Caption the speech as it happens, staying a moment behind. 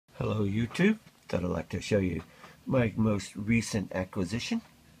Hello YouTube, thought I'd like to show you my most recent acquisition.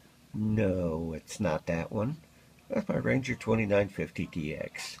 No, it's not that one. That's my Ranger 2950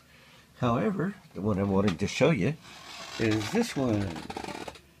 DX. However, the one I'm wanting to show you is this one.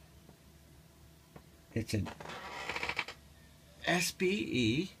 It's an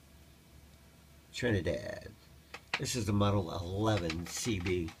SBE Trinidad. This is the model 11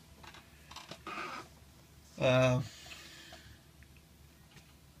 CB.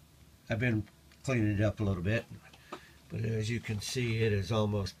 I've been cleaning it up a little bit, but as you can see, it is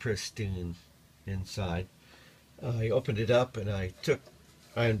almost pristine inside. I opened it up and I took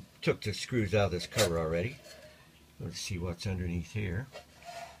the screws out of this cover already. Let's see what's underneath here.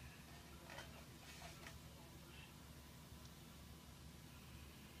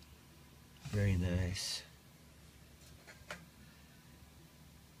 Very nice.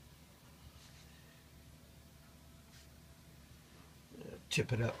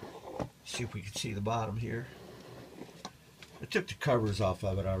 Tip it up, see if we can see the bottom here. I took the covers off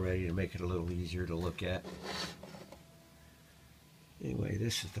of it already to make it a little easier to look at. Anyway,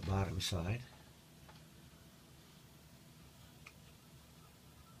 this is the bottom side.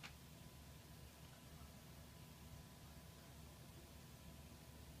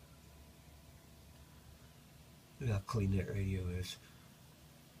 Look how clean that radio is.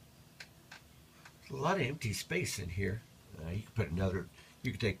 There's a lot of empty space in here. You can put another, you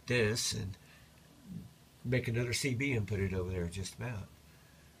can take this and make another CB and put it over there just about.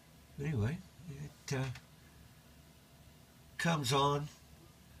 Anyway, it comes on.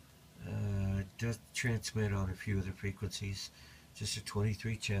 It does transmit on a few of the frequencies. Just a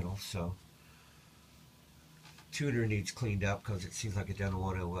 23 channel, so tuner needs cleaned up because it seems like it doesn't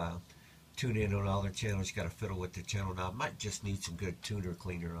want to tune in on all the channels. You got to fiddle with the channel knob. Might just need some good tuner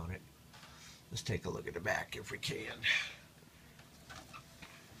cleaner on it. Let's take a look at the back if we can.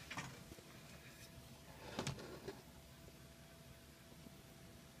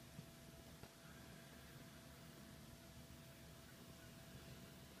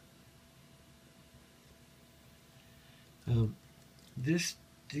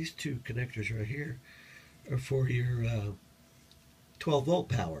 These two connectors right here are for your 12 volt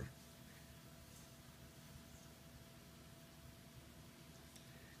power.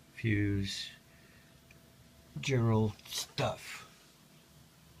 Fuse, general stuff.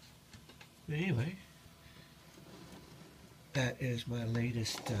 Anyway, that is my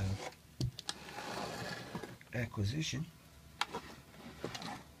latest acquisition.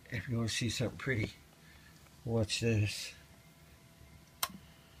 If you want to see something pretty, watch this.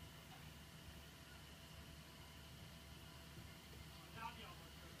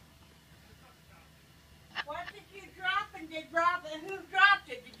 What did you drop and did drop it? Who dropped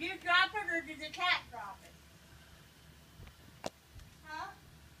it? Did you drop it or did the cat drop it? Huh?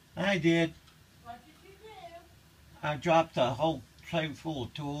 I did. What did you do? I dropped a whole tray full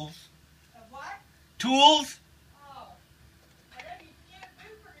of tools. Of what? Tools? Oh. I know you scared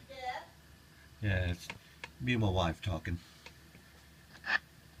Booper to death. Yeah, it's me and my wife talking.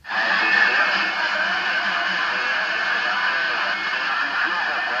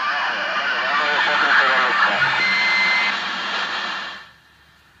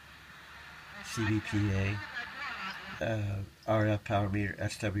 CVPA, RF power meter,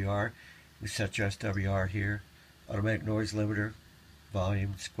 SWR. We set your SWR here. Automatic noise limiter,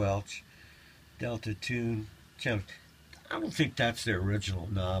 volume, squelch, delta tune, channel. I don't think that's the original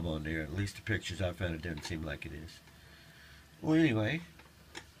knob on there. At least the pictures I found, it doesn't seem like it is. Well, anyway,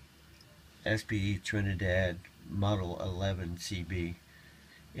 SBE Trinidad Model 11 CB.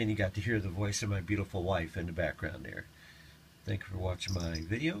 And you got to hear the voice of my beautiful wife in the background there. Thank you for watching my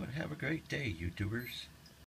video and have a great day, YouTubers.